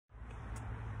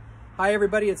Hi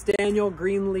everybody, it's Daniel,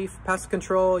 Greenleaf Pest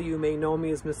Control. You may know me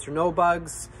as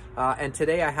Mr.KnowBugs. And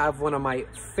today I have one of my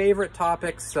favorite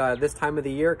topics this time of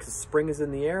the year because spring is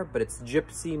in the air, but it's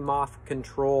gypsy moth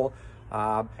control.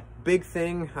 Big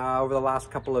thing over the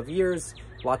last couple of years.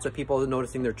 Lots of people are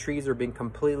noticing their trees are being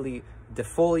completely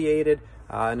defoliated.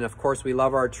 And of course we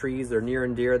love our trees, they're near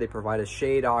and dear, they provide us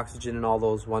shade, oxygen, and all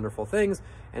those wonderful things.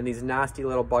 And these nasty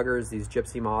little buggers, these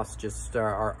gypsy moths, just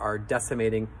are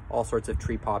decimating all sorts of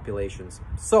tree populations.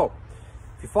 So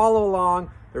if you follow along,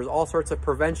 there's all sorts of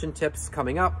prevention tips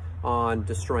coming up on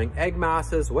destroying egg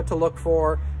masses, what to look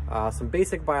for, some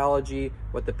basic biology,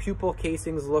 what the pupal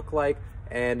casings look like,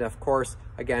 and of course,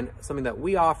 again, something that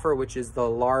we offer, which is the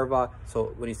larva.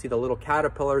 So when you see the little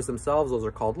caterpillars themselves, those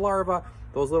are called larvae.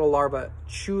 Those little larvae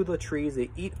chew the trees, they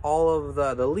eat all of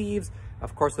the leaves.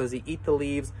 Of course, as they eat the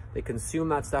leaves, they consume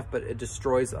that stuff, but it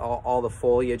destroys all the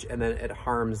foliage and then it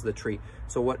harms the tree.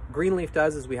 So what Greenleaf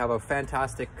does is we have a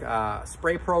fantastic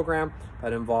spray program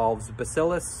that involves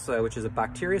bacillus, which is a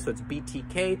bacteria, so it's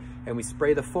BTK, and we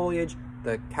spray the foliage.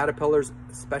 The caterpillars,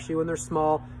 especially when they're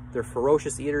small, they're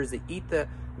ferocious eaters. They eat the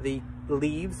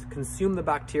leaves, consume the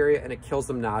bacteria, and it kills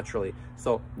them naturally.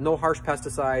 So no harsh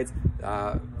pesticides,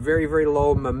 very, very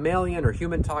low mammalian or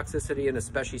human toxicity, and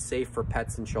especially safe for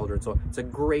pets and children. So it's a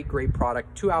great, great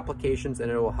product, 2 applications, and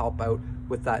it will help out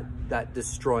with that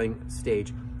destroying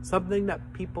stage. Something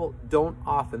that people don't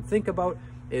often think about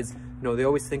is, they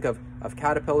always think of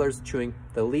caterpillars chewing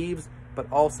the leaves, but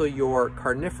also your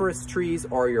carnivorous trees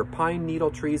or your pine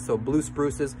needle trees, so blue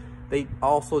spruces, they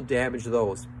also damage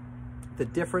those. The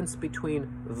difference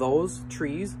between those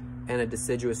trees and a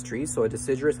deciduous tree, so a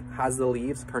deciduous has the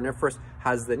leaves, carnivorous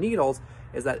has the needles,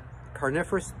 is that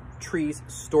carnivorous trees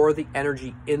store the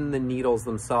energy in the needles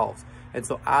themselves. And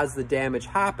so as the damage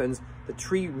happens, the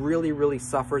tree really, really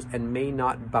suffers and may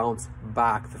not bounce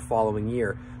back the following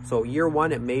year. So year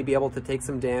 1, it may be able to take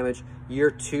some damage.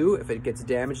 Year 2, if it gets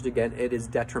damaged again, it is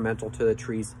detrimental to the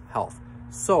tree's health.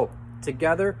 So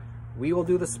together, we will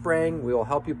do the spraying, we will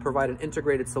help you provide an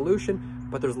integrated solution,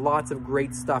 but there's lots of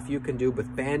great stuff you can do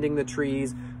with banding the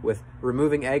trees, with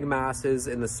removing egg masses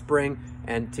in the spring,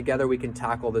 and together we can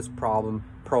tackle this problem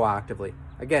proactively.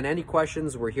 Again, any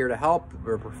questions, we're here to help.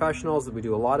 We're professionals. We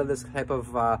do a lot of this type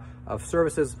of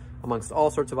services amongst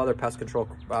all sorts of other pest control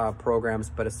programs,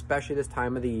 but especially this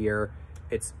time of the year,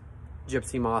 it's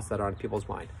gypsy moths that are on people's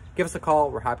mind. Give us a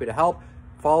call, we're happy to help.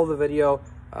 Follow the video.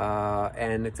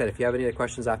 And like I said, if you have any other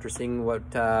questions after seeing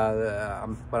what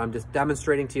I'm just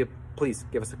demonstrating to you, please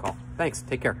give us a call. Thanks,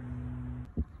 take care.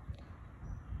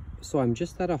 So I'm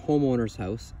just at a homeowner's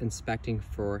house inspecting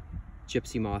for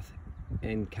gypsy moth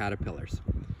and caterpillars.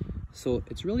 So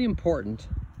it's really important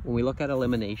when we look at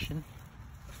elimination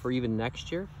for even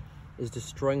next year is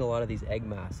destroying a lot of these egg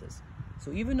masses.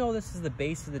 So even though this is the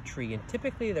base of the tree, and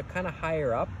typically they're kind of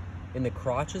higher up in the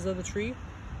crotches of the tree,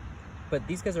 but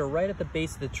these guys are right at the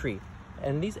base of the tree.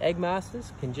 And these egg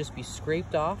masses can just be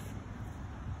scraped off.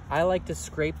 I like to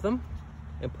scrape them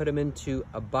and put them into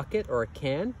a bucket or a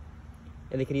can,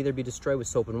 and they can either be destroyed with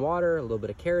soap and water, a little bit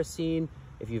of kerosene.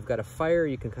 If you've got a fire,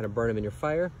 you can kind of burn them in your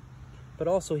fire. But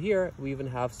also here, we even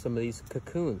have some of these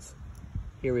cocoons.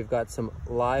 Here we've got some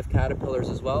live caterpillars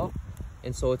as well.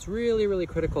 And so it's really, really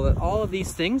critical that all of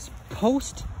these things,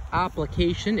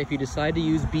 post-application, if you decide to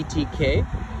use BTK,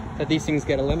 that these things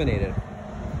get eliminated.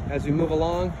 As we move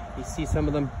along, you see some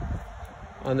of them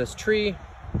on this tree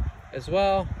as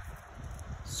well.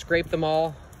 Scrape them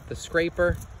all, the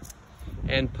scraper,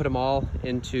 and put them all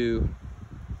into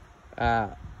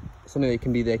something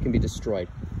that can be destroyed.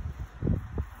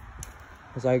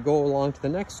 As I go along to the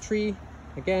next tree,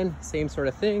 again, same sort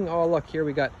of thing. Oh, look, here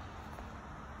we got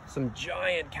some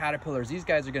giant caterpillars. These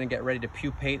guys are gonna get ready to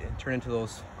pupate and turn into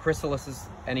those chrysalises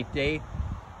any day.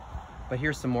 But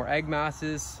here's some more egg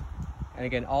masses. And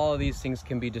again, all of these things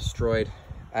can be destroyed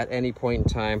at any point in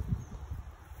time.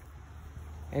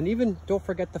 And even don't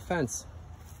forget the fence.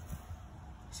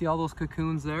 See all those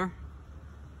cocoons there?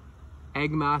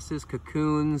 Egg masses,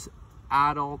 cocoons,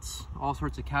 adults, all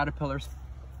sorts of caterpillars.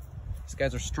 These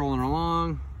guys are strolling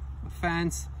along the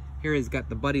fence. Here he's got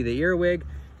the buddy, the earwig.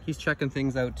 He's checking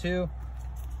things out too.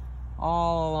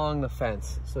 All along the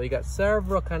fence. So you got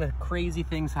several kind of crazy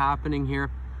things happening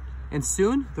here. And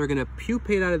soon they're gonna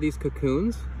pupate out of these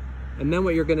cocoons. And then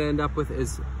what you're gonna end up with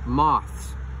is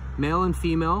moths, male and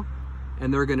female,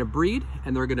 and they're gonna breed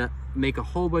and they're gonna make a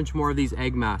whole bunch more of these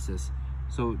egg masses.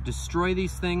 So destroy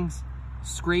these things,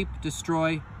 scrape,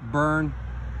 destroy, burn,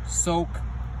 soak,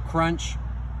 crunch,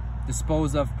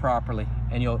 dispose of properly,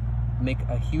 and you'll make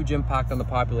a huge impact on the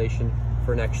population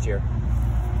for next year.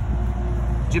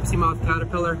 Gypsy moth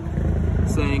caterpillar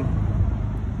saying,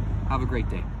 Have a great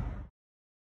day.